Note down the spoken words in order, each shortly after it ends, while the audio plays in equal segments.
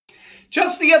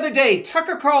Just the other day,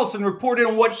 Tucker Carlson reported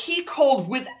on what he called,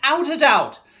 without a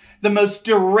doubt, the most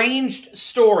deranged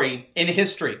story in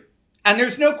history. And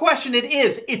there's no question it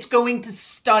is. It's going to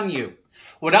stun you.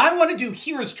 What I want to do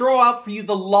here is draw out for you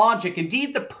the logic,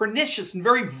 indeed the pernicious and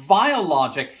very vile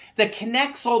logic that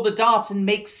connects all the dots and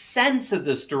makes sense of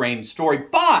this deranged story.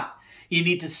 But you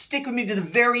need to stick with me to the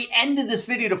very end of this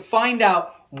video to find out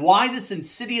why this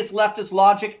insidious leftist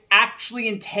logic actually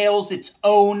entails its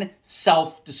own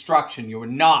self-destruction. You are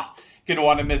not going to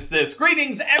want to miss this.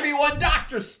 Greetings, everyone.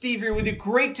 Dr. Steve here with you.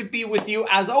 Great to be with you.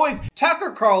 As always,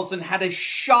 Tucker Carlson had a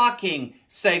shocking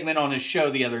segment on his show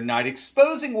the other night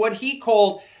exposing what he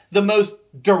called the most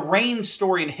deranged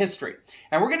story in history.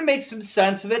 And we're going to make some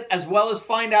sense of it, as well as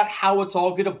find out how it's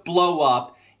all going to blow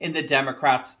up in the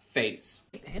Democrats' face.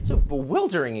 It's a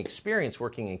bewildering experience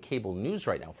working in cable news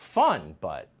right now. Fun,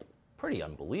 but pretty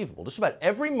unbelievable. Just about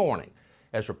every morning,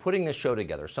 as we're putting this show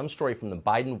together, some story from the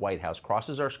Biden White House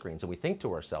crosses our screens, and we think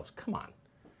to ourselves, come on,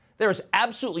 there is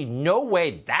absolutely no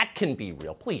way that can be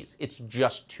real. Please, it's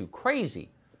just too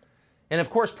crazy. And of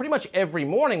course, pretty much every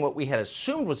morning, what we had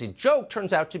assumed was a joke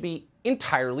turns out to be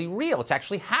entirely real. It's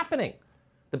actually happening.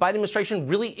 The Biden administration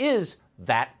really is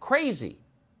that crazy.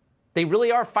 They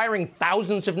really are firing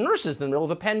thousands of nurses in the middle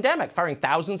of a pandemic, firing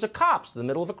thousands of cops in the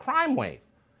middle of a crime wave.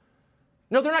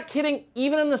 No, they're not kidding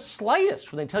even in the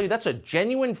slightest when they tell you that's a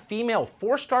genuine female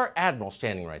four-star admiral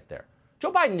standing right there.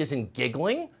 Joe Biden isn't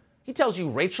giggling. He tells you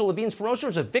Rachel Levine's promotion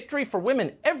is a victory for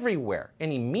women everywhere, and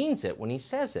he means it when he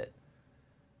says it.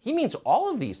 He means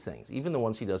all of these things, even the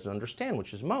ones he doesn't understand,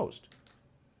 which is most.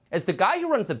 As the guy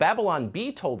who runs the Babylon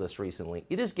Bee told us recently,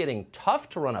 it is getting tough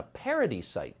to run a parody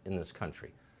site in this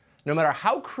country. No matter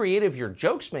how creative your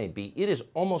jokes may be, it is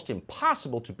almost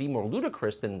impossible to be more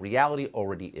ludicrous than reality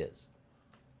already is.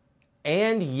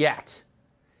 And yet,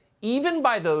 even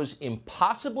by those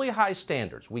impossibly high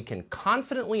standards, we can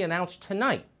confidently announce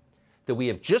tonight that we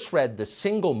have just read the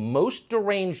single most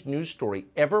deranged news story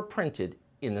ever printed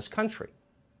in this country.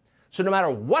 So no matter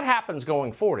what happens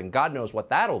going forward, and God knows what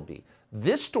that'll be,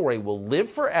 this story will live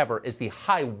forever as the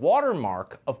high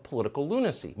watermark of political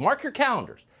lunacy. Mark your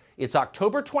calendars. It's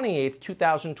October 28th,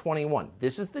 2021.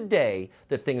 This is the day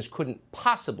that things couldn't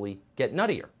possibly get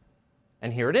nuttier.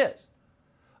 And here it is.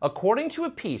 According to a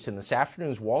piece in this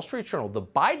afternoon's Wall Street Journal, the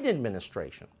Biden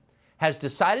administration has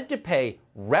decided to pay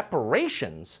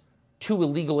reparations to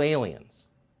illegal aliens.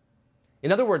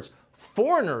 In other words,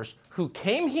 foreigners who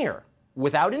came here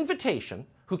without invitation,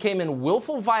 who came in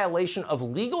willful violation of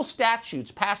legal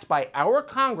statutes passed by our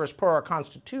Congress per our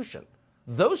Constitution,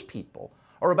 those people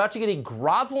are about to get a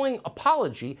groveling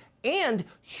apology and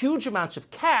huge amounts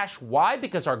of cash. Why?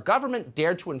 Because our government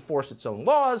dared to enforce its own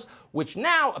laws, which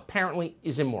now apparently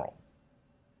is immoral.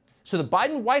 So the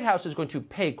Biden White House is going to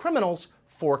pay criminals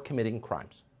for committing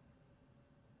crimes.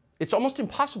 It's almost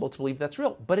impossible to believe that's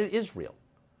real, but it is real.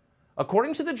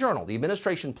 According to the Journal, the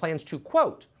administration plans to,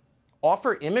 quote,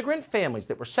 offer immigrant families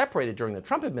that were separated during the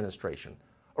Trump administration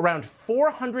around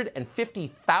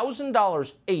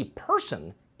 $450,000 a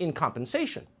person in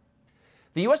compensation.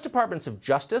 The U.S. Departments of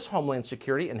Justice, Homeland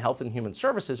Security, and Health and Human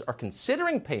Services are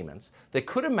considering payments that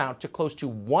could amount to close to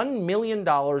 $1 million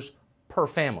per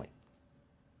family.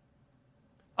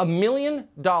 $1 million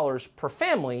per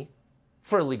family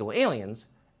for illegal aliens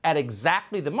at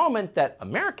exactly the moment that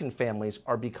American families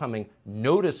are becoming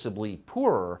noticeably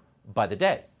poorer by the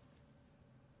day.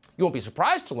 You won't be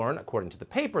surprised to learn, according to the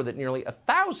paper, that nearly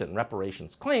 1,000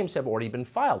 reparations claims have already been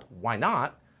filed. Why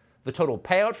not? The total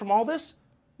payout from all this?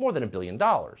 More than $1 billion.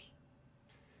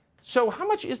 So how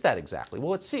much is that exactly?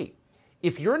 Well, let's see.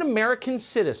 If you're an American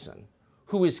citizen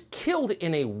who is killed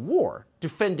in a war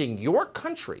defending your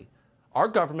country, our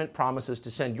government promises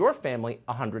to send your family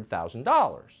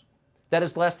 $100,000. That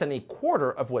is less than a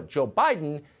quarter of what Joe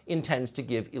Biden intends to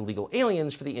give illegal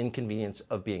aliens for the inconvenience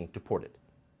of being deported.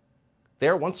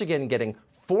 They're once again getting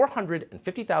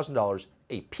 $450,000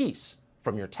 a piece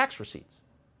from your tax receipts.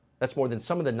 That's more than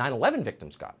some of the 9/11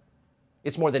 victims got.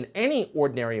 It's more than any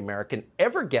ordinary American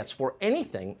ever gets for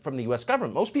anything from the U.S.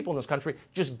 government. Most people in this country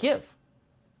just give.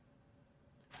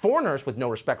 Foreigners with no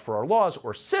respect for our laws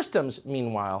or systems,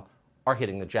 meanwhile, are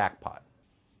hitting the jackpot.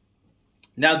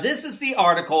 Now, this is the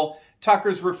article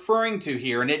Tucker's referring to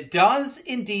here, and it does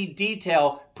indeed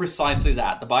detail precisely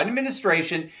that. The Biden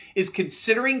administration is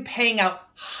considering paying out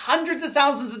hundreds of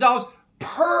thousands of dollars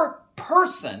per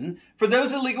person for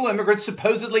those illegal immigrants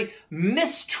supposedly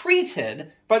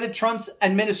mistreated by the Trump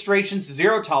administration's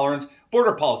zero-tolerance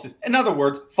border policies. In other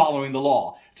words, following the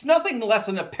law. It's nothing less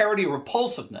than a parody of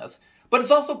repulsiveness, but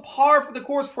it's also par for the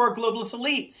course for our globalist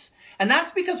elites. And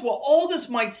that's because while all this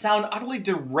might sound utterly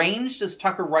deranged, as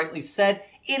Tucker rightly said,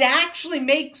 it actually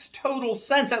makes total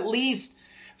sense, at least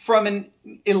from an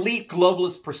elite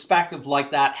globalist perspective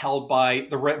like that held by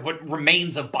what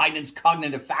remains of Biden's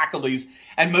cognitive faculties,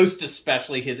 and most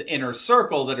especially his inner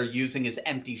circle that are using his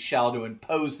empty shell to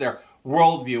impose their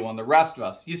worldview on the rest of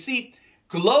us. You see,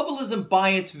 globalism by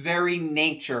its very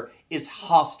nature is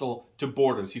hostile to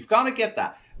borders. You've got to get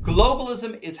that.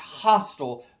 Globalism is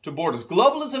hostile to borders.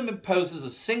 Globalism imposes a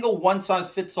single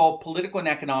one-size-fits-all political and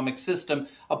economic system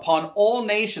upon all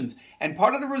nations. And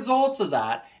part of the results of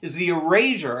that is the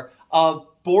erasure of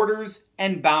borders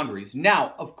and boundaries.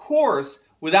 Now, of course,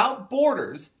 without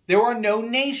borders, there are no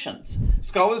nations.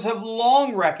 Scholars have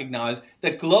long recognized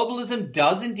that globalism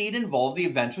does indeed involve the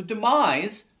eventual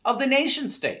demise of the nation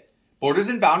state. Borders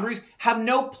and boundaries have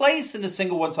no place in a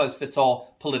single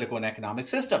one-size-fits-all political and economic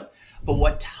system. But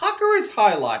what Tucker is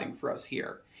highlighting for us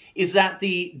here is that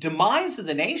the demise of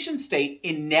the nation state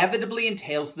inevitably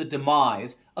entails the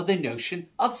demise of the notion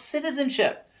of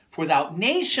citizenship. For without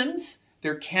nations,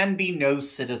 there can be no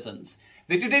citizens.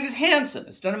 Victor Davis Hanson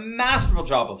has done a masterful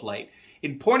job of late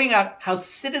in pointing out how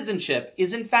citizenship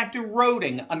is in fact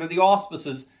eroding under the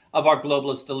auspices of our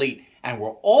globalist elite. And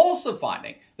we're also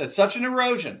finding that such an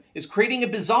erosion is creating a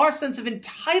bizarre sense of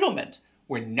entitlement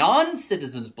where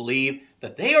non-citizens believe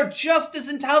that they are just as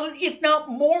entitled, if not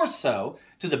more so,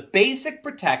 to the basic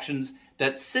protections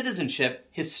that citizenship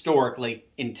historically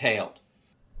entailed.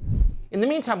 In the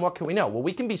meantime, what can we know? Well,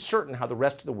 we can be certain how the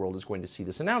rest of the world is going to see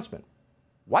this announcement.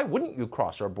 Why wouldn't you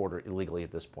cross our border illegally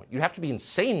at this point? You'd have to be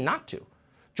insane not to.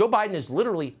 Joe Biden is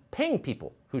literally paying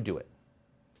people who do it.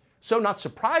 So not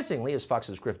surprisingly, as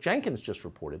Fox's Griff Jenkins just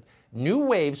reported, new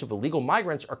waves of illegal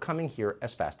migrants are coming here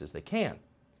as fast as they can.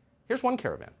 Here's one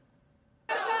caravan.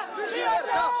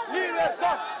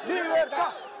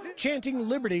 Chanting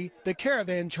liberty, the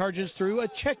caravan charges through a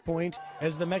checkpoint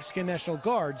as the Mexican National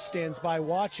Guard stands by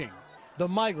watching. The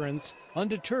migrants,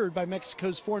 undeterred by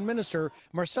Mexico's Foreign Minister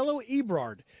Marcelo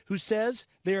Ebrard, who says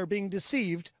they are being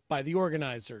deceived by the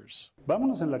organizers.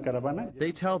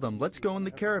 They tell them, let's go in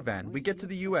the caravan. We get to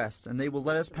the U.S. and they will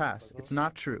let us pass. It's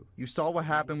not true. You saw what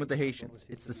happened with the Haitians.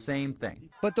 It's the same thing.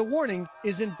 But the warning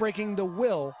isn't breaking the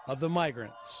will of the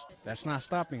migrants. That's not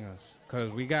stopping us,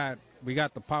 because we got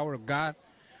the power of God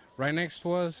right next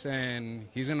to us, and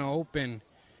he's going to open.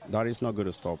 That is not going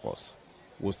to stop us.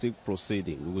 We're still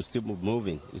proceeding. We will still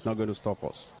moving. It's not going to stop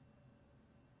us.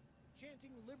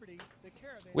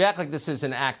 We act like this is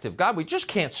an act of God. We just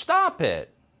can't stop it.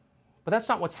 But that's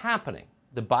not what's happening.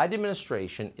 The Biden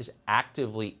administration is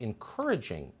actively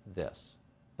encouraging this.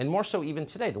 And more so even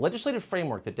today. The legislative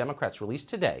framework that Democrats released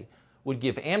today would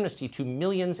give amnesty to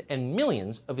millions and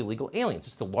millions of illegal aliens.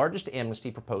 It's the largest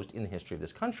amnesty proposed in the history of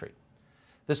this country.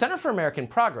 The Center for American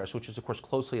Progress, which is of course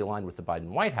closely aligned with the Biden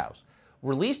White House,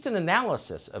 released an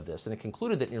analysis of this, and it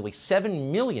concluded that nearly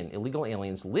 7 million illegal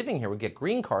aliens living here would get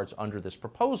green cards under this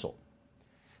proposal.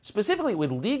 Specifically, it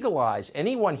would legalize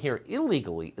anyone here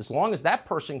illegally as long as that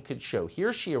person could show he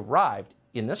or she arrived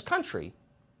in this country,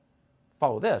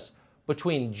 follow this,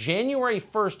 between January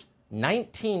 1st,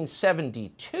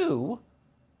 1972,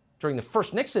 during the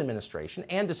first Nixon administration,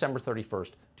 and December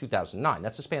 31st, 2009.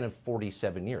 That's a span of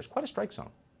 47 years. Quite a strike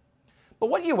zone. But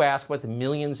what do you ask about the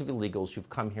millions of illegals who've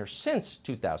come here since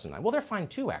 2009? Well, they're fine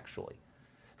too, actually.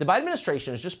 The Biden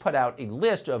administration has just put out a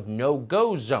list of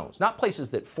no-go zones, not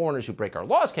places that foreigners who break our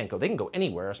laws can't go. They can go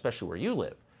anywhere, especially where you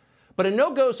live. But a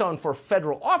no-go zone for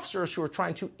federal officers who are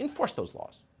trying to enforce those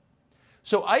laws.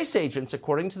 So ICE agents,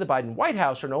 according to the Biden White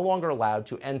House, are no longer allowed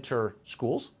to enter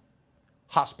schools,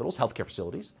 hospitals, healthcare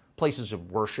facilities, places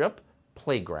of worship,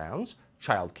 playgrounds,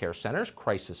 child care centers,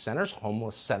 crisis centers,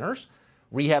 homeless centers,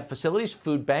 rehab facilities,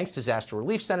 food banks, disaster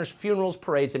relief centers, funerals,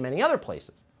 parades, and many other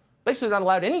places. Basically, they're not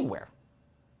allowed anywhere.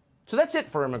 So that's it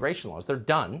for immigration laws. They're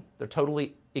done. They're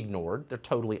totally ignored. They're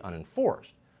totally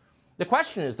unenforced. The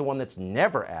question is, the one that's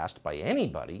never asked by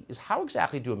anybody, is how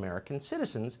exactly do American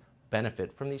citizens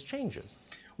benefit from these changes?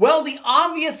 Well, the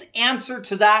obvious answer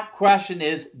to that question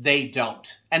is they don't.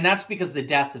 And that's because the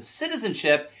death of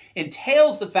citizenship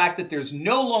entails the fact that there's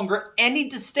no longer any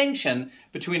distinction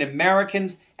between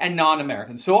Americans and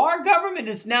non-Americans. So our government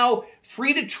is now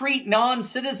free to treat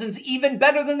non-citizens even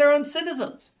better than their own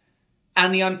citizens.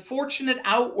 And the unfortunate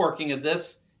outworking of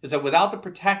this is that without the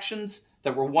protections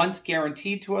that were once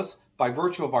guaranteed to us by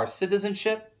virtue of our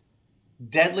citizenship,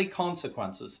 deadly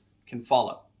consequences can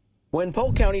follow. When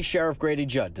Polk County Sheriff Grady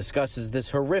Judd discusses this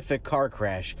horrific car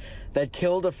crash that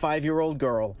killed a 5-year-old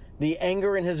girl, the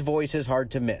anger in his voice is hard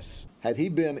to miss. Had he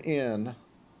been in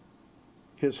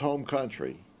his home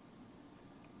country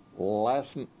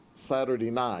last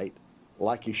Saturday night,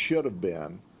 like he should have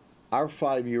been, our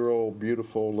 5-year-old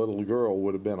beautiful little girl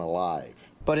would have been alive.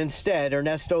 But instead,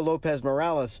 Ernesto Lopez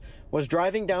Morales was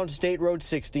driving down State Road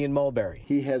 60 in Mulberry.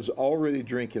 He has already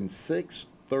drinking 6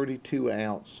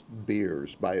 32-ounce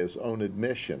beers by his own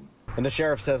admission. And the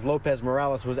sheriff says Lopez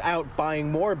Morales was out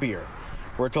buying more beer.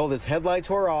 We're told his headlights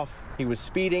were off, he was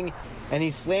speeding, and he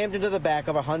slammed into the back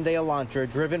of a Hyundai Elantra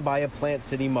driven by a Plant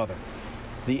City mother.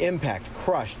 The impact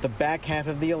crushed the back half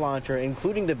of the Elantra,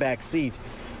 including the back seat,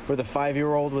 where the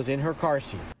 5-year-old was in her car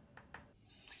seat.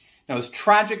 Now, as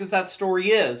tragic as that story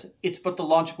is, it's but the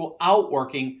logical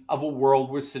outworking of a world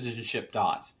where citizenship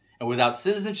dies. And without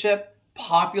citizenship,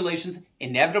 populations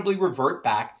inevitably revert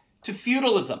back to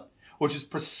feudalism, which is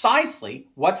precisely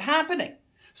what's happening.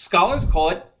 Scholars call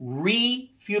it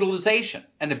re-feudalization.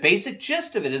 And the basic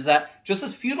gist of it is that just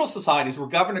as feudal societies were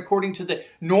governed according to the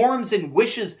norms and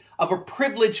wishes of a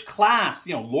privileged class,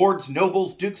 lords,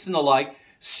 nobles, dukes, and the like,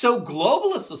 so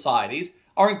globalist societies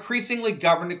are increasingly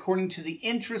governed according to the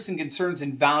interests and concerns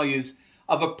and values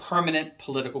of a permanent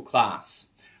political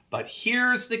class. But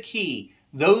here's the key.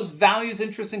 Those values,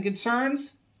 interests, and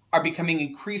concerns are becoming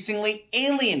increasingly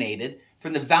alienated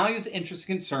from the values, interests,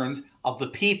 and concerns of the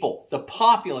people, the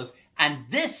populace. And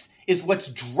this is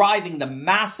what's driving the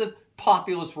massive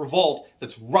populist revolt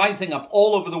that's rising up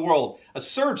all over the world, a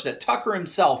surge that Tucker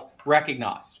himself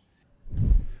recognized.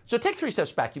 So take 3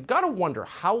 steps back. You've got to wonder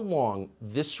how long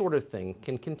this sort of thing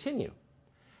can continue.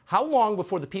 How long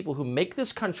before the people who make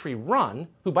this country run,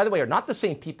 who, by the way, are not the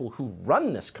same people who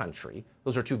run this country,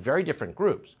 those are two very different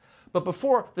groups, but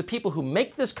before the people who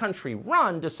make this country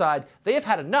run decide they have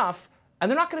had enough and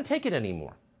they're not going to take it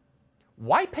anymore.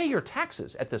 Why pay your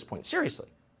taxes at this point? Seriously.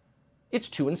 It's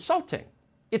too insulting.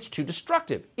 It's too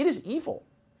destructive. It is evil.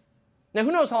 Now,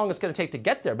 who knows how long it's going to take to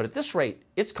get there, but at this rate,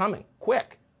 it's coming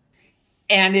quick.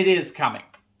 And it is coming.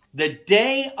 The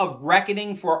day of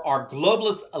reckoning for our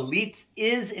globalist elites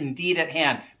is indeed at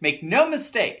hand. Make no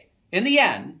mistake, in the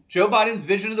end, Joe Biden's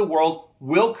vision of the world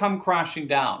will come crashing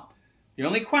down. The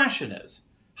only question is,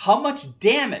 how much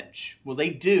damage will they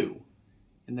do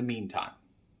in the meantime?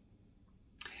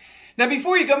 Now,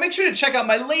 before you go, make sure to check out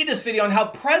my latest video on how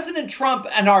President Trump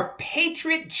and our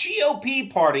Patriot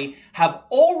GOP party have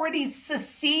already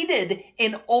seceded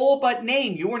in all but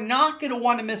name. You are not going to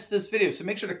want to miss this video, so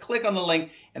make sure to click on the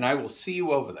link, and I will see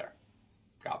you over there.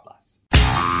 God bless.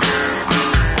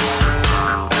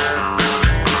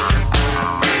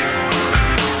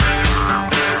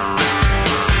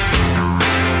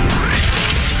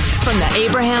 From the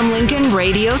Abraham Lincoln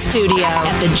Radio Studio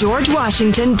at the George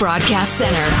Washington Broadcast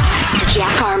Center,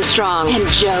 Jack Armstrong and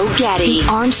Joe Getty. The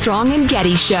Armstrong and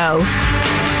Getty Show.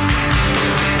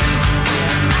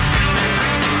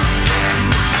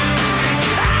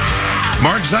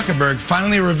 Mark Zuckerberg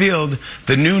finally revealed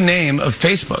the new name of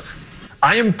Facebook.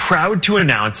 I am proud to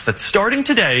announce that starting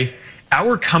today,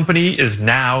 our company is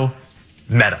now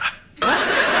Meta.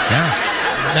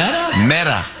 Yeah. Meta?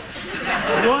 Meta.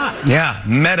 What? Yeah,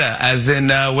 Meta, as in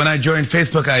when I joined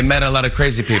Facebook, I met a lot of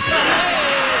crazy people.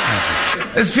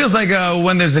 This feels like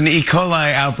when there's an E.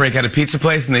 coli outbreak at a pizza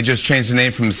place and they just change the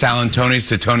name from Sal and Tony's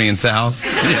to Tony and Sal's.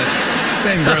 Yeah.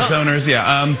 Same gross owners,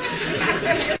 yeah.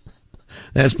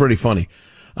 That's pretty funny.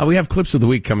 We have clips of the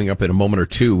week coming up in a moment or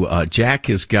two. Jack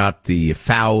has got the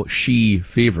Fau-Shi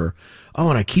fever. Oh,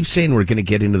 and I keep saying we're going to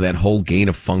get into that whole gain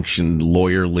of function,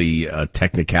 lawyerly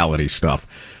technicality stuff.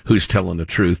 Who's telling the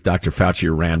truth, Dr. Fauci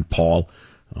or Rand Paul?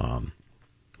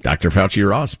 Dr. Fauci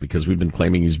or us, because we've been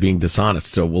claiming he's being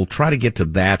dishonest. So we'll try to get to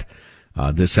that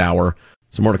this hour.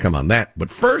 Some more to come on that. But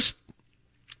first,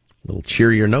 a little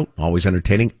cheerier note, always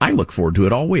entertaining. I look forward to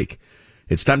it all week.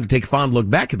 It's time to take a fond look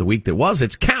back at the week that was.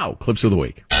 It's Cow Clips of the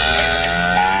Week.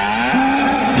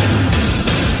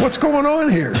 What's going on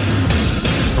here?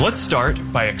 So let's start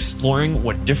by exploring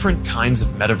what different kinds of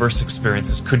metaverse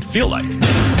experiences could feel like.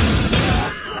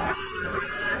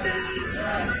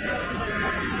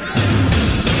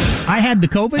 I had the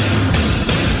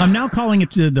COVID. I'm now calling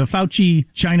it the Fauci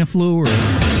China flu. Or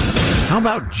how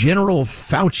about General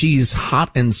Fauci's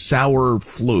hot and sour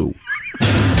flu?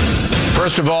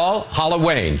 First of all,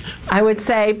 Halloween. I would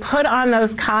say put on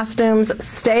those costumes,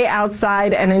 stay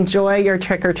outside, and enjoy your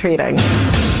trick-or-treating.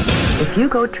 If you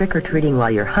go trick-or-treating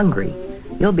while you're hungry,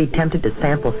 you'll be tempted to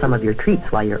sample some of your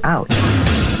treats while you're out.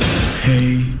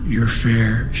 Pay your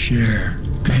fair share.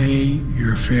 Pay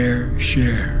your fair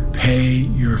share. Pay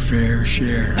your fair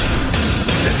share.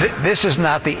 This is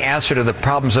not the answer to the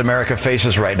problems America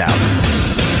faces right now.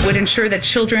 Would ensure that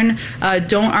children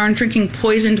aren't drinking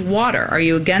poisoned water. Are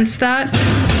you against that?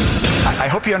 I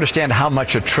hope you understand how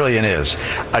much a trillion is.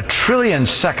 1 trillion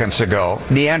seconds ago,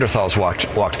 Neanderthals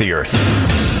walked the earth.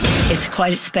 It's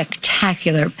quite a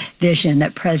spectacular vision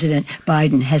that President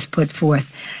Biden has put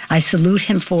forth. I salute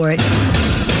him for it.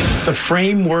 The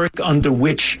framework under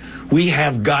which we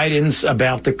have guidance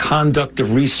about the conduct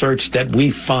of research that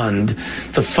we fund,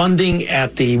 the funding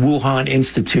at the Wuhan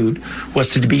Institute was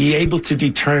to be able to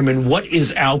determine what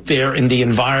is out there in the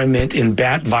environment in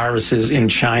bat viruses in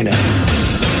China.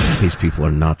 These people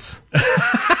are nuts.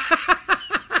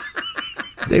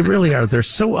 They really are. They're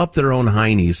so up their own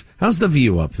heinies. How's the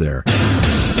view up there?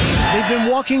 They've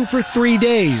been walking for 3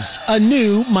 days. A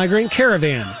new migrant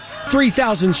caravan.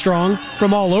 3,000 strong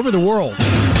from all over the world.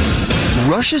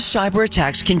 Russia's cyber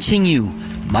attacks continue.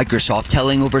 Microsoft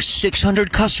telling over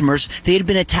 600 customers they had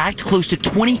been attacked close to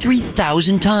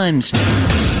 23,000 times.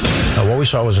 What we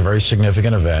saw was a very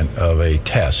significant event of a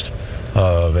test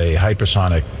of a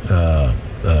hypersonic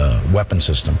weapon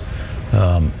system.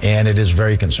 And it is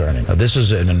very concerning. This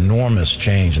is an enormous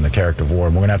change in the character of war,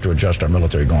 and we're going to have to adjust our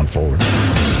military going forward.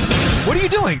 What are you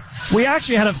doing? We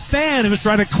actually had a fan who was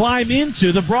trying to climb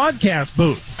into the broadcast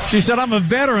booth. She said, I'm a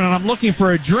veteran and I'm looking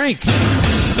for a drink.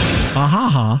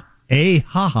 Ha-ha-ha.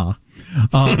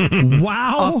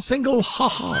 Wow. A single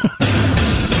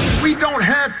ha-ha. We don't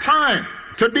have time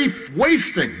to be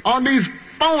wasting on these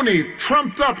phony,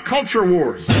 trumped-up culture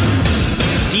wars.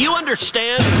 Do you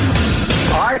understand?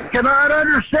 I cannot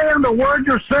understand the word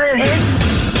you're saying.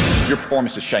 Your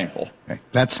performance is shameful.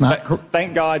 That's not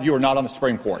Thank God you are not on the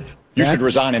Supreme Court. You should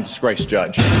resign in disgrace,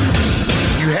 Judge. You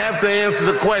have to answer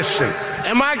the question,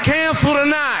 am I canceled or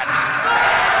not?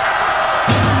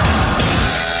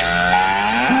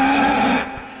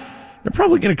 They're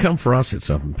probably going to come for us at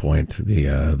some point,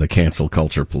 the cancel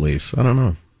culture police. I don't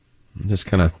know.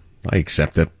 I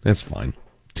accept it. It's fine.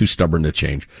 Too stubborn to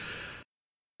change.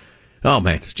 Oh,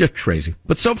 man, it's just crazy.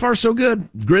 But so far, so good.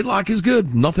 Gridlock is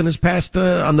good. Nothing has passed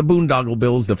on the boondoggle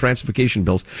bills, the Francification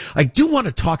bills. I do want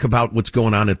to talk about what's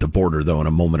going on at the border, though, in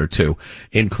a moment or two,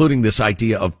 including this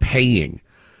idea of paying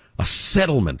a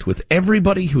settlement with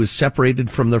everybody who is separated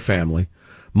from their family.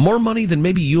 More money than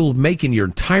maybe you'll make in your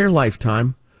entire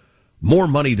lifetime. More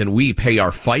money than we pay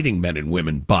our fighting men and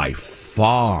women by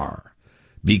far.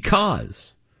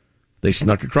 Because they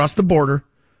snuck across the border.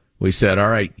 We said, all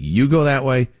right, you go that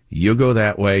way. You go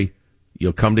that way,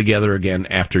 you'll come together again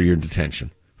after your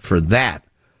detention. For that,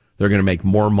 they're going to make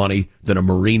more money than a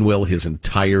Marine will his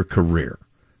entire career.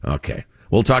 Okay,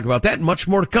 we'll talk about that and much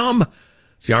more to come.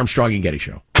 It's the Armstrong and Getty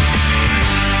Show.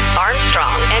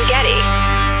 Armstrong and Getty.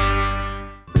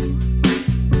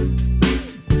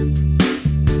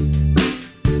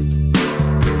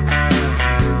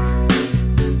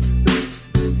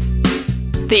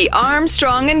 The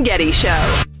Armstrong and Getty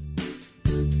Show.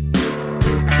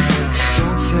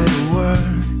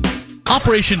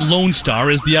 Operation Lone Star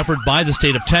is the effort by the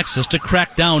state of Texas to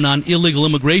crack down on illegal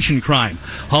immigration crime.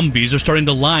 Humvees are starting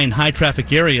to line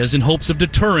high-traffic areas in hopes of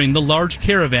deterring the large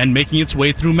caravan making its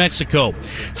way through Mexico.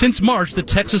 Since March, the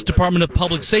Texas Department of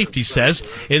Public Safety says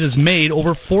it has made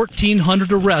over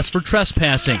 1,400 arrests for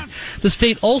trespassing. The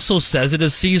state also says it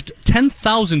has seized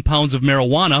 10,000 pounds of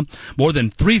marijuana, more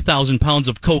than 3,000 pounds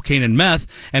of cocaine and meth,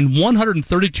 and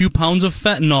 132 pounds of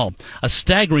fentanyl, a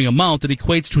staggering amount that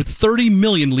equates to 30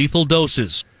 million lethal doses.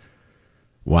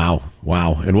 Wow.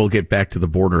 And we'll get back to the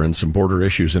border and some border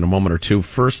issues in a moment or two.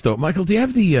 First, though, Michael, do you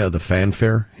have the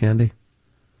fanfare handy?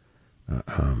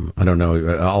 I don't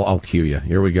know. I'll cue you.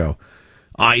 Here we go.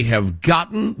 I have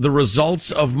gotten the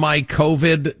results of my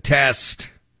COVID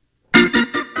test.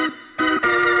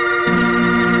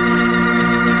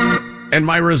 And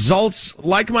my results,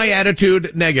 like my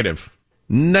attitude, negative.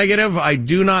 Negative. I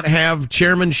do not have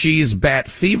Chairman Xi's bat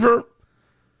fever.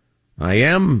 I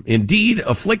am indeed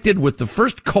afflicted with the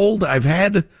first cold I've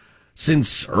had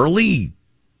since early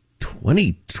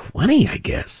 2020, I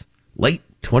guess. Late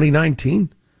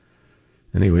 2019.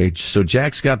 Anyway, so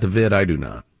Jack's got the vid, I do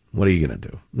not. What are you going to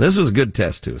do? This was a good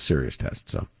test, too, a serious test.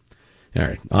 So, all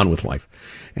right, on with life.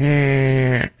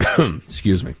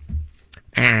 Excuse me.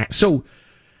 So,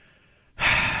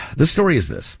 the story is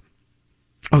this.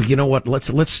 Oh, you know what?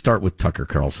 Let's start with Tucker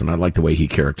Carlson. I like the way he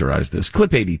characterized this.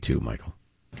 Clip 82, Michael.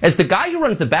 As the guy who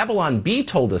runs the Babylon Bee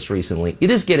told us recently,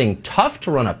 it is getting tough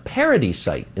to run a parody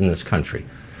site in this country.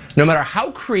 No matter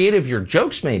how creative your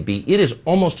jokes may be, it is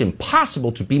almost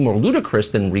impossible to be more ludicrous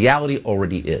than reality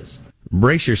already is.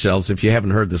 Brace yourselves if you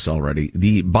haven't heard this already.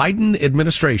 The Biden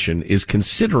administration is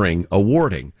considering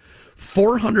awarding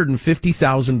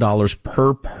 $450,000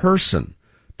 per person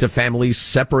to families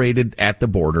separated at the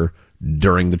border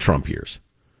during the Trump years.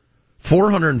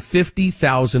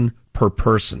 $450,000 per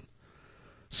person.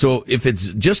 So if it's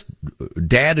just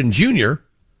Dad and Junior,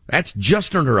 that's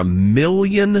just under $1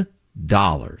 million.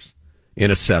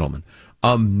 in a settlement.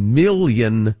 $1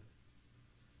 million.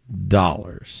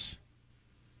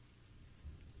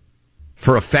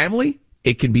 For a family,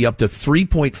 it can be up to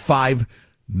 3.5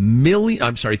 million.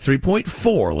 I'm sorry,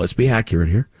 3.4. Let's be accurate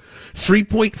here.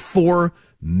 $3.4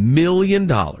 million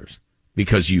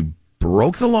because you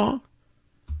broke the law,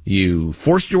 you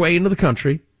forced your way into the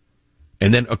country,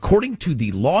 and then according to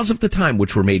the laws of the time,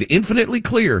 which were made infinitely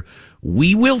clear,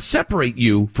 we will separate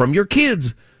you from your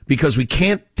kids because we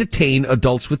can't detain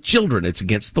adults with children. It's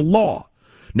against the law.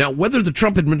 Now, whether the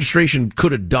Trump administration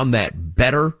could have done that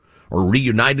better or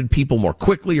reunited people more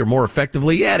quickly or more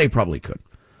effectively, yeah, they probably could.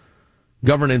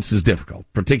 Governance is difficult,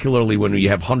 particularly when you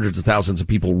have hundreds of thousands of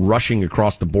people rushing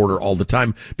across the border all the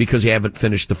time because you haven't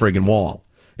finished the friggin' wall.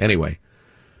 Anyway,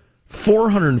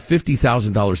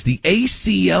 $450,000. The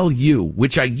ACLU,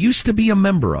 which I used to be a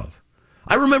member of.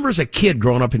 I remember as a kid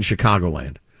growing up in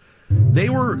Chicagoland. They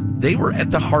were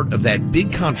at the heart of that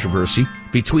big controversy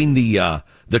between the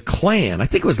Klan, I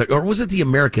think it was or was it the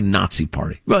American Nazi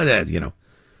Party? Well,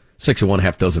 6 of one,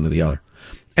 half dozen of the other.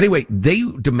 Anyway, they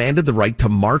demanded the right to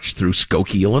march through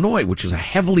Skokie, Illinois, which is a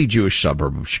heavily Jewish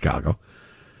suburb of Chicago.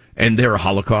 And they're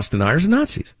Holocaust deniers and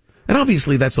Nazis. And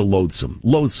obviously that's a loathsome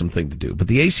thing to do. But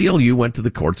the ACLU went to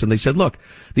the courts and they said, look,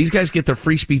 these guys get their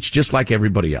free speech just like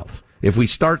everybody else. If we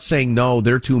start saying, no,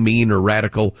 they're too mean or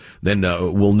radical, then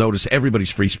we'll notice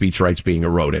everybody's free speech rights being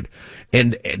eroded.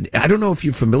 And I don't know if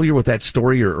you're familiar with that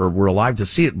story or were alive to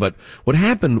see it, but what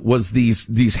happened was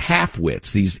these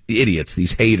half-wits, these idiots,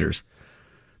 these haters,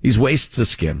 these wastes of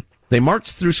skin, they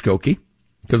marched through Skokie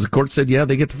because the court said, yeah,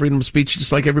 they get the freedom of speech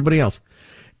just like everybody else.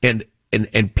 And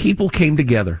people came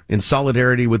together in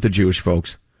solidarity with the Jewish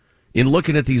folks in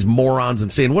looking at these morons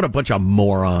and saying, what a bunch of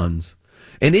morons.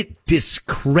 And it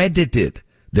discredited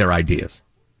their ideas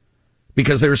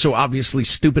because they were so obviously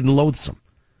stupid and loathsome.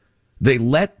 They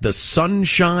let the sun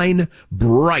shine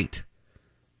bright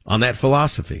on that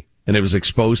philosophy, and it was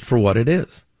exposed for what it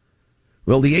is.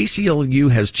 Well, the ACLU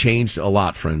has changed a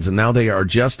lot, friends, and now they are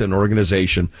just an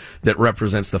organization that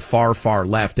represents the far, far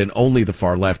left and only the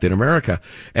far left in America.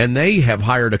 And they have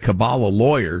hired a cabal of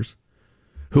lawyers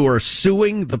who are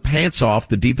suing the pants off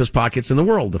the deepest pockets in the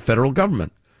world, the federal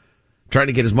government, trying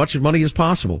to get as much money as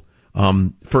possible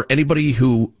for anybody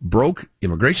who broke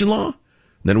immigration law,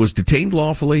 then was detained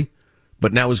lawfully,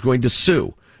 but now is going to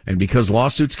sue. And because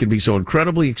lawsuits can be so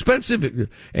incredibly expensive,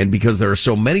 and because there are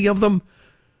so many of them,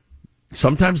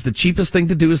 sometimes the cheapest thing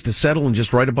to do is to settle and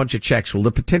just write a bunch of checks. Well,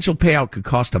 the potential payout could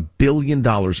cost $1 billion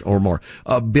or more.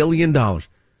 $1 billion.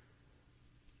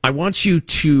 I want you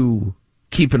to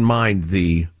keep in mind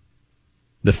the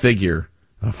figure,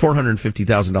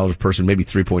 $450,000 per person, maybe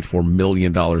 $3.4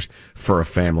 million for a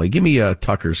family. Give me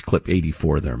Tucker's clip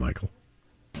 84 there, Michael.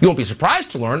 You won't be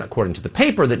surprised to learn, according to the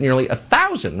paper, that nearly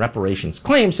 1,000 reparations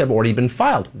claims have already been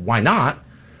filed. Why not?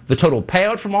 The total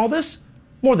payout from all this?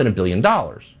 More than $1 billion.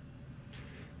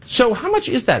 So how much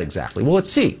is that exactly? Well, let's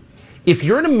see. If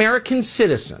you're an American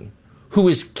citizen who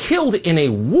is killed in a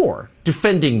war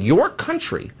defending your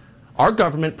country, our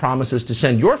government promises to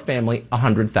send your family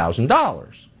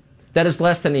 $100,000. That is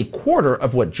less than a quarter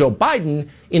of what Joe Biden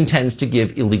intends to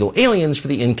give illegal aliens for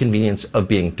the inconvenience of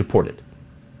being deported.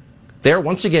 They're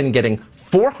once again getting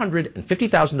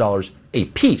 $450,000 a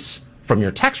piece from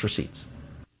your tax receipts.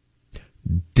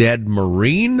 Dead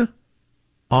Marine,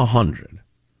 100.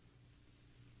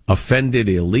 Offended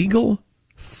illegal,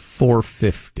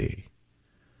 450.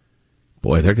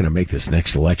 Boy, they're going to make this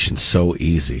next election so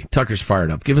easy. Tucker's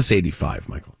fired up. Give us 85,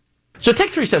 Michael. So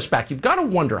take 3 steps back. You've got to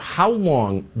wonder how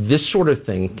long this sort of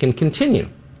thing can continue.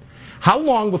 How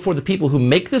long before the people who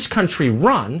make this country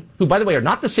run, who, by the way, are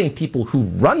not the same people who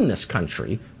run this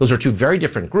country, those are two very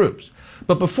different groups,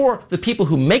 but before the people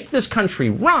who make this country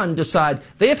run decide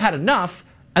they have had enough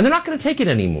and they're not going to take it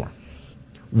anymore.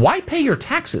 Why pay your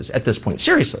taxes at this point?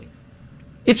 Seriously.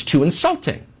 It's too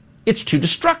insulting. It's too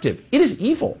destructive. It is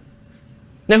evil.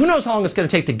 Now, who knows how long it's going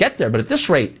to take to get there, but at this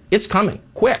rate, it's coming.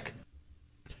 Quick.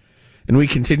 And we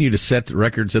continue to set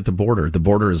records at the border. The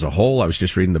border as a whole, I was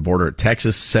just reading the border at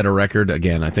Texas set a record.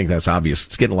 Again, I think that's obvious.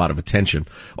 It's getting a lot of attention.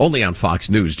 Only on Fox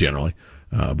News, generally.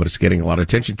 But it's getting a lot of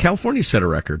attention. California set a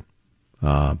record.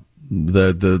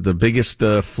 The biggest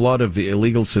flood of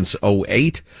illegals since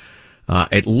 2008.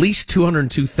 At least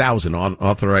 202,000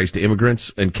 unauthorized immigrants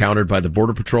encountered by the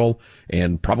Border Patrol,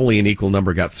 and probably an equal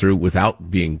number got through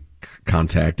without being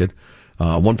contacted.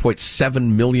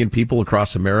 1.7 million people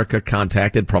across America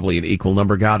contacted, probably an equal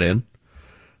number got in.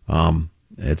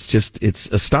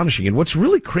 It's astonishing. And what's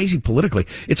really crazy politically,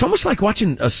 it's almost like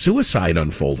watching a suicide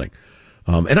unfolding.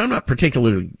 And I'm not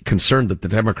particularly concerned that the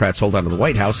Democrats hold on to the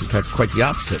White House. In fact, quite the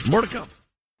opposite. More to come.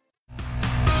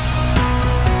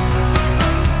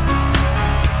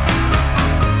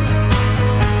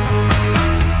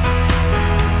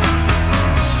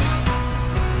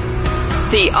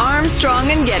 The Armstrong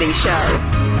and Getty Show.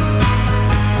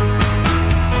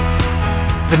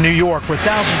 In New York, where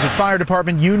thousands of fire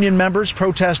department union members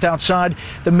protest outside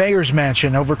the mayor's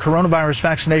mansion over coronavirus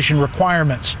vaccination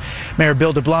requirements. Mayor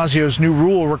Bill de Blasio's new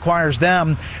rule requires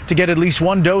them to get at least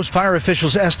one dose. Fire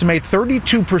officials estimate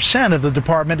 32% of the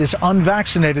department is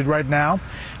unvaccinated right now.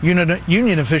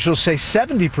 Union officials say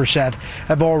 70%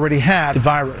 have already had the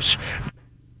virus.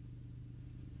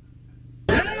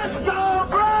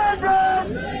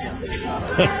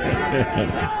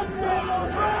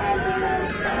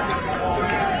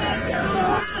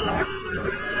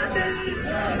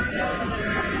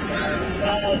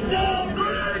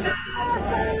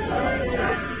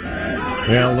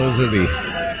 Well, those are the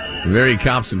very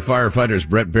cops and firefighters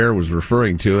Brett Baer was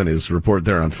referring to in his report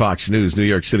there on Fox News. New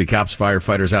York City cops,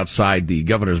 firefighters outside the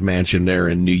governor's mansion there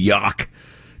in New York,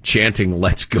 chanting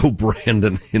 "Let's go,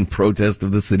 Brandon" in protest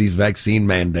of the city's vaccine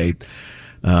mandate.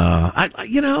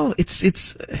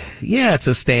 It's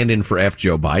a stand-in for F.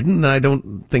 Joe Biden, and I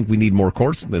don't think we need more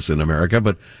coarseness in America,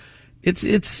 but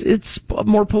it's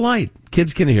more polite.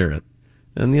 Kids can hear it.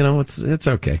 And, it's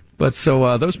okay. But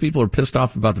so those people are pissed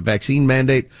off about the vaccine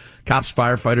mandate. Cops,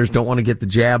 firefighters don't want to get the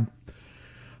jab.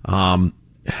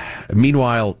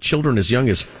 Meanwhile, children as young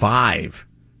as 5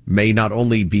 may not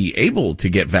only be able to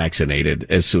get vaccinated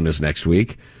as soon as next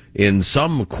week in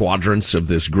some quadrants of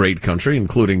this great country,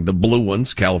 including the blue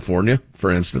ones, California, for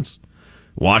instance,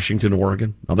 Washington,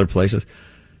 Oregon, other places.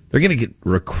 They're going to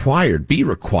be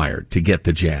required to get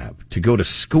the jab, to go to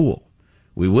school.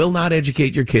 We will not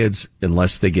educate your kids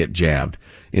unless they get jabbed,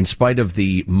 in spite of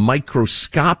the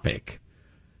microscopic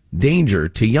danger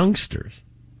to youngsters.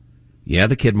 Yeah,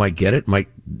 the kid might get it, might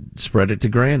spread it to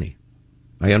granny.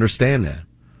 I understand that.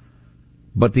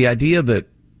 But the idea that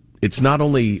it's not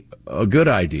only a good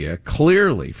idea,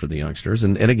 clearly, for the youngsters,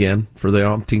 and again, for the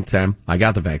umpteenth time, I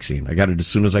got the vaccine. I got it as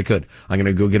soon as I could. I'm going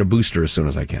to go get a booster as soon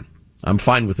as I can. I'm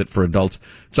fine with it for adults.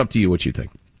 It's up to you what you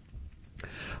think.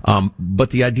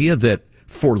 But the idea that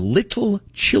for little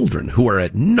children who are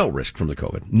at no risk from the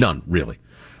COVID, none really,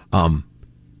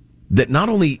 that not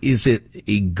only is it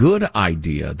a good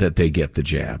idea that they get the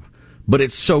jab, but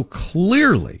it's so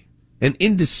clearly and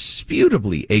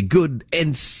indisputably a good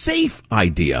and safe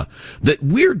idea that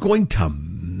we're going to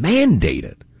mandate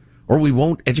it or we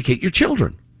won't educate your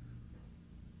children.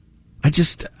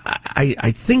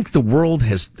 I think the world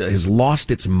has lost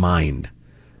its mind,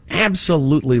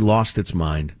 absolutely lost its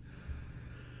mind.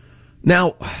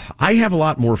 Now, I have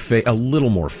a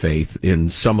little more faith in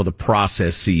some of the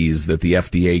processes that the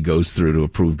FDA goes through to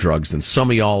approve drugs than some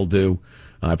of y'all do.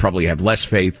 I probably have less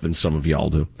faith than some of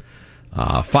y'all do.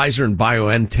 Pfizer and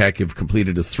BioNTech have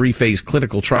completed a 3-phase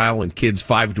clinical trial in kids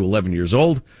 5 to 11 years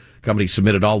old. The company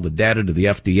submitted all the data to the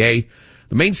FDA.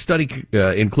 The main study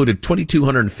included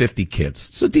 2,250 kids.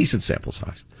 It's a decent sample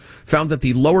size. Found that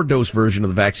the lower dose version of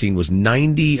the vaccine was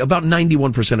about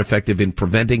 91% effective in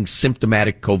preventing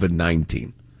symptomatic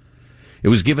COVID-19. It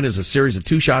was given as a series of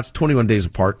 2 shots, 21 days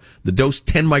apart. The dose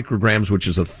 10 micrograms, which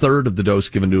is a third of the dose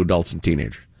given to adults and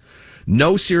teenagers.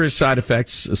 No serious side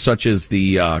effects such as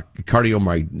the the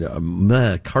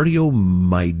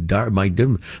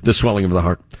swelling of the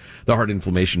heart, the heart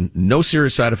inflammation. No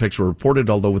serious side effects were reported,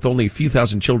 although with only a few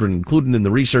thousand children included in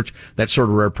the research, that sort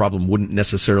of rare problem wouldn't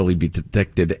necessarily be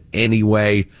detected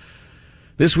anyway.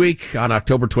 This week, on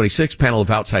October 26th, a panel of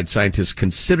outside scientists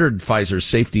considered Pfizer's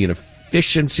safety and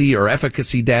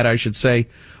efficacy data, I should say,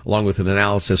 along with an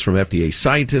analysis from FDA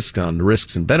scientists on the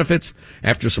risks and benefits.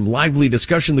 After some lively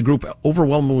discussion, the group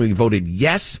overwhelmingly voted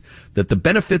yes, that the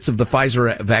benefits of the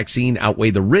Pfizer vaccine outweigh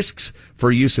the risks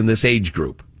for use in this age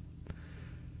group.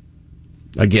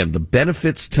 Again, the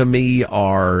benefits to me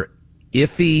are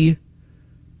iffy.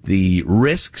 The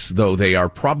risks, though they are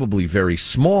probably very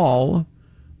small,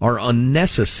 are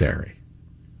unnecessary.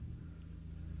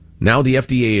 Now the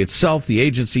FDA itself, the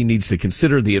agency, needs to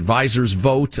consider the advisor's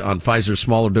vote on Pfizer's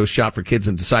smaller dose shot for kids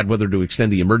and decide whether to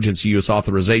extend the emergency use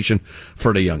authorization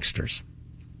for the youngsters.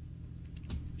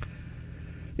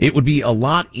 It would be a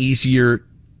lot easier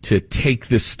to take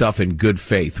this stuff in good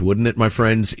faith, wouldn't it, my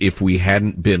friends, if we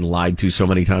hadn't been lied to so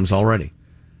many times already?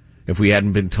 If we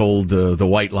hadn't been told the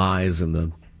white lies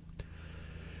and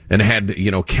had,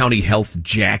 county health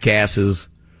jackasses,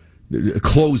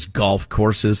 closed golf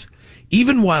courses.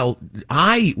 Even while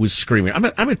I was screaming,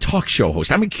 I'm a talk show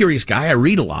host. I'm a curious guy. I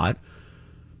read a lot,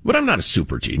 but I'm not a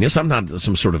super genius. I'm not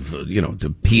some sort of,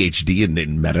 the PhD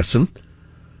in medicine.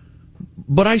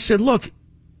 But I said, look,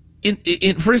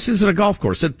 for instance, at a golf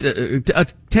course, a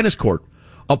tennis court,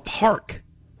 a park,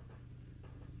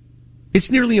 It's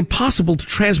nearly impossible to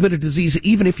transmit a disease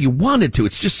even if you wanted to.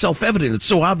 It's just self-evident. It's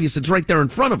so obvious. It's right there in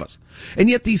front of us. And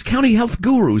yet these county health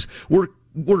gurus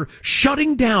were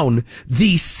shutting down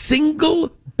the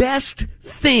single best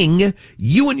thing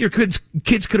you and your kids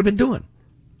could have been doing.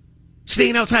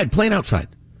 Staying outside, playing outside,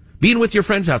 being with your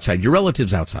friends outside, your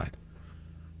relatives outside.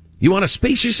 You want to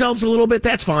space yourselves a little bit?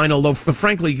 That's fine. Although,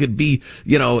 frankly, you could be,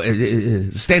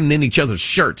 standing in each other's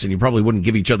shirts and you probably wouldn't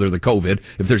give each other the COVID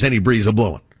if there's any breeze a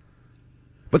blowing.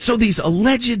 But so these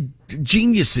alleged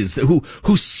geniuses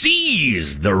who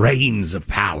seize the reins of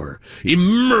power,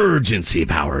 emergency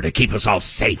power to keep us all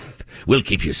safe, will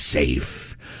keep you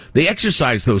safe. They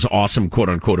exercise those awesome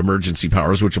quote-unquote emergency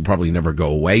powers, which will probably never go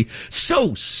away,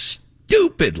 so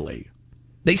stupidly.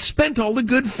 They spent all the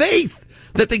good faith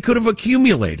that they could have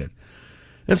accumulated.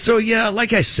 And so, yeah,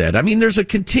 like I said, I mean, there's a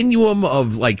continuum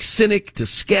of like cynic to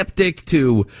skeptic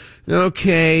to,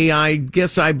 okay, I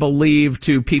guess I believe,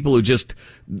 to people who just,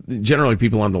 generally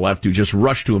people on the left who just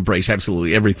rush to embrace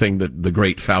absolutely everything that the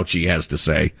great Fauci has to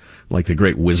say, like the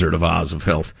great Wizard of Oz of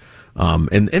health.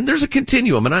 And there's a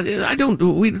continuum,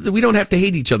 and we don't have to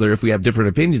hate each other if we have different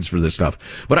opinions for this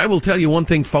stuff. But I will tell you one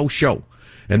thing faux show,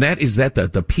 and that is that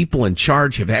the people in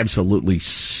charge have absolutely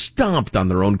stomped on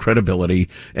their own credibility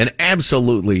and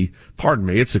absolutely, pardon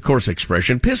me, it's a coarse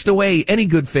expression, pissed away any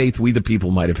good faith we the people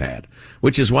might have had,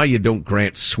 which is why you don't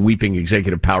grant sweeping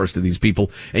executive powers to these people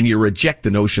and you reject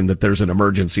the notion that there's an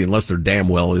emergency unless there damn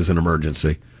well is an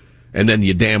emergency. And then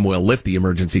you damn well lift the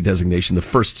emergency designation the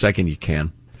first second you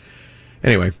can.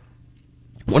 Anyway,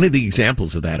 one of the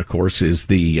examples of that, of course, is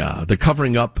the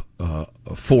covering up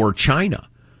for China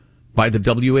by the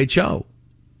WHO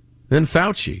and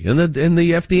Fauci and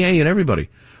the FDA and everybody,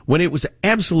 when it was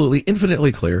absolutely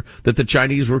infinitely clear that the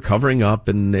Chinese were covering up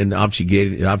and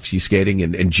obfuscating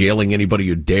and jailing anybody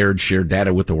who dared share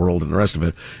data with the world and the rest of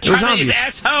it. It was obvious.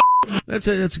 Asshole! That's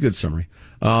a good summary.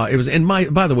 It was, and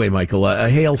by the way, Michael,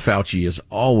 hail Fauci is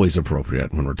always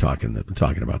appropriate when we're talking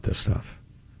about this stuff.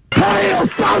 Hail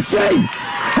Fauci!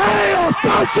 Hail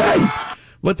Fauci!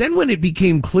 But then when it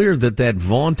became clear that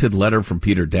vaunted letter from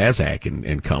Peter Daszak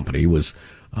and company was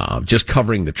just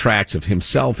covering the tracks of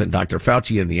himself and Dr.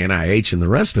 Fauci and the NIH and the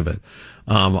rest of it,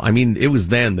 I mean, it was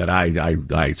then that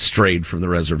I strayed from the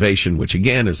reservation, which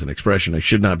again is an expression I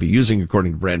should not be using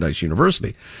according to Brandeis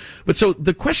University. But so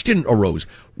the question arose,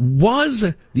 was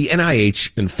the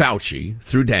NIH and Fauci,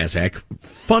 through Daszak,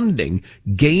 funding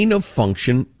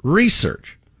gain-of-function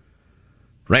research?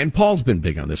 Rand Paul's been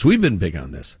big on this. We've been big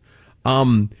on this.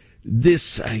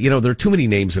 There are too many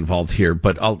names involved here,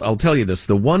 but I'll tell you this.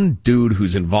 The one dude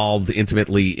who's involved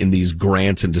intimately in these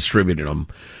grants and distributing them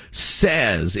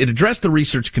says it addressed the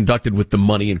research conducted with the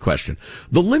money in question.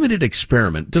 The limited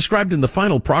experiment described in the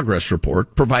final progress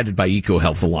report provided by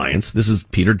EcoHealth Alliance, this is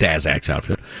Peter Daszak's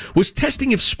outfit, was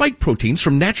testing if spike proteins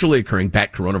from naturally occurring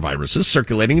bat coronaviruses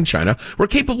circulating in China were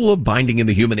capable of binding in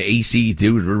the human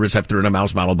ACE2 receptor in a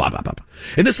mouse model, blah, blah, blah.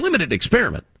 In this limited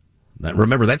experiment,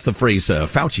 remember, that's the phrase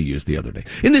Fauci used the other day.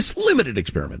 In this limited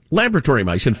experiment, laboratory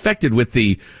mice infected with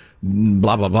the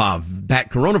blah, blah, blah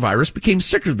bat coronavirus became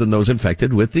sicker than those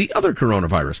infected with the other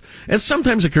coronavirus. As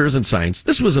sometimes occurs in science,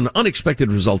 this was an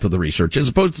unexpected result of the research as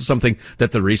opposed to something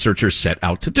that the researchers set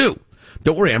out to do.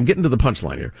 Don't worry, I'm getting to the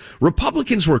punchline here.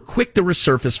 Republicans were quick to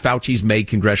resurface Fauci's May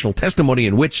congressional testimony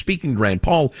in which, speaking to Rand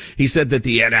Paul, he said that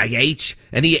the NIH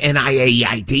and the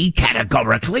NIAID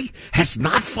categorically has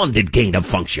not funded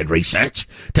gain-of-function research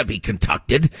to be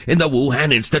conducted in the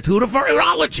Wuhan Institute of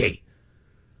Virology.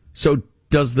 So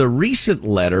does the recent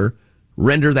letter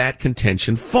render that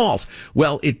contention false?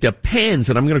 Well, it depends,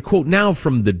 and I'm going to quote now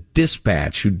from the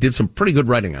Dispatch, who did some pretty good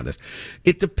writing on this.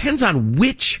 It depends on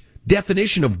which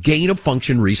definition of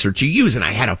gain-of-function research you use, and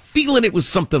I had a feeling it was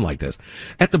something like this.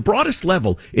 At the broadest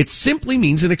level, it simply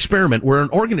means an experiment where an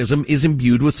organism is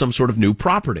imbued with some sort of new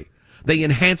property. They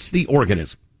enhance the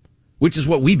organism, which is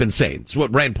what we've been saying. It's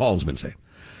what Rand Paul's been saying.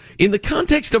 In the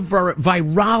context of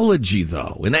virology,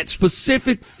 though, in that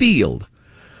specific field,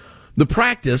 the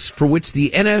practice for which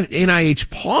the NIH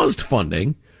paused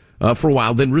funding for a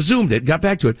while, then resumed it, got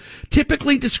back to it,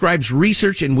 typically describes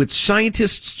research in which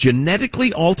scientists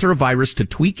genetically alter a virus to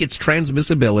tweak its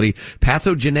transmissibility,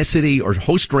 pathogenicity, or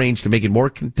host range to make it more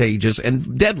contagious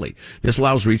and deadly. This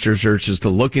allows researchers to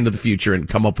look into the future and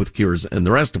come up with cures and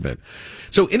the rest of it.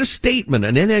 So in a statement,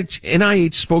 an NIH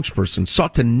spokesperson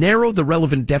sought to narrow the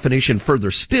relevant definition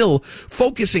further still,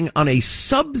 focusing on a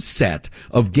subset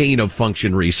of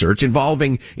gain-of-function research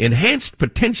involving enhanced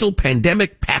potential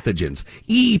pandemic pathogens,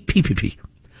 EPPP.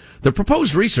 The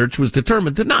proposed research was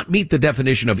determined to not meet the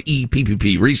definition of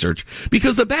EPPP research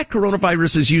because the bat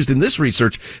coronaviruses used in this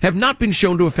research have not been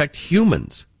shown to affect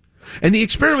humans. And the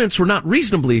experiments were not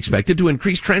reasonably expected to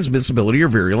increase transmissibility or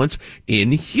virulence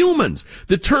in humans.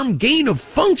 The term gain of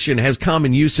function has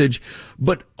common usage,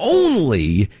 but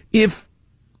only if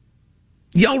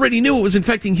you already knew it was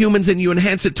infecting humans and you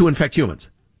enhance it to infect humans.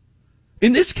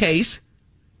 In this case,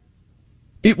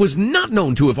 it was not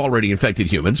known to have already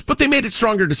infected humans, but they made it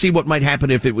stronger to see what might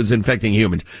happen if it was infecting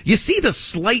humans. You see the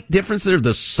slight difference there,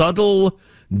 the subtle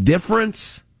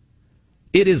difference?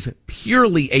 It is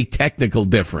purely a technical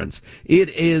difference. It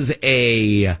is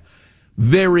a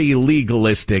very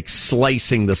legalistic,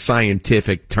 slicing the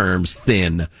scientific terms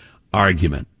thin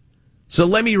argument. So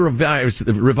let me revise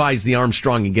the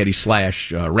Armstrong and Getty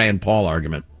 / Rand Paul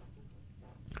argument.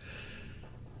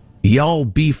 Y'all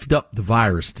beefed up the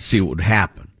virus to see what would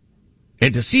happen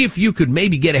and to see if you could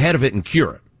maybe get ahead of it and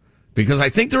cure it, because I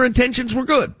think their intentions were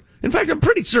good. In fact, I'm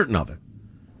pretty certain of it.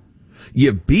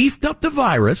 You beefed up the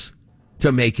virus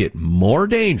to make it more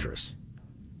dangerous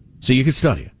so you could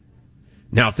study it.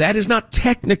 Now, if that is not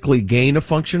technically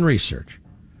gain-of-function research,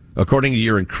 according to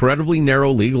your incredibly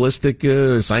narrow, legalistic,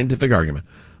 scientific argument,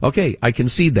 okay, I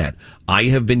concede that. I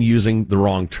have been using the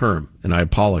wrong term, and I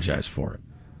apologize for it.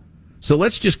 So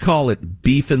let's just call it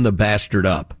beefing the bastard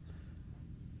up.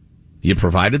 You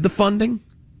provided the funding.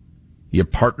 You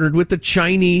partnered with the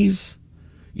Chinese.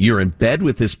 You're in bed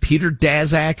with this Peter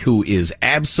Daszak, who is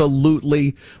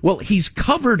absolutely, well, he's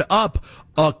covered up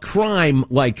a crime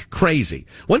like crazy.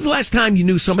 When's the last time you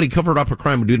knew somebody covered up a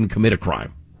crime who didn't commit a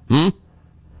crime?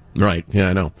 Right, yeah,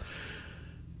 I know.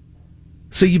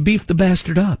 So you beefed the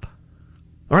bastard up.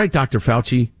 All right, Dr.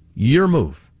 Fauci, your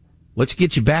move. Let's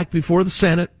get you back before the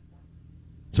Senate.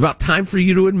 It's about time for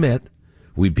you to admit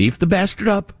we beefed the bastard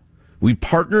up. We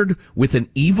partnered with an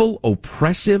evil,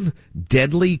 oppressive,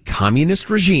 deadly communist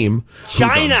regime.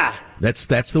 China! That's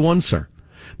the one, sir.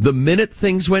 The minute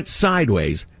things went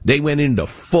sideways, they went into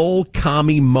full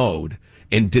commie mode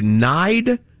and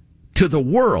denied to the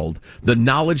world the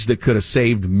knowledge that could have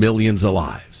saved millions of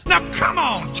lives. Now come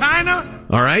on, China!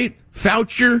 All right?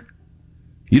 Fauci,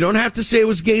 you don't have to say it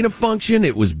was gain of function.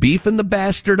 It was beefing the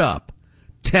bastard up.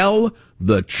 Tell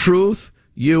the truth,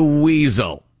 you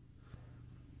weasel.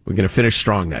 We're going to finish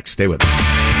strong next. Stay with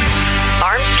us.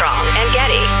 Armstrong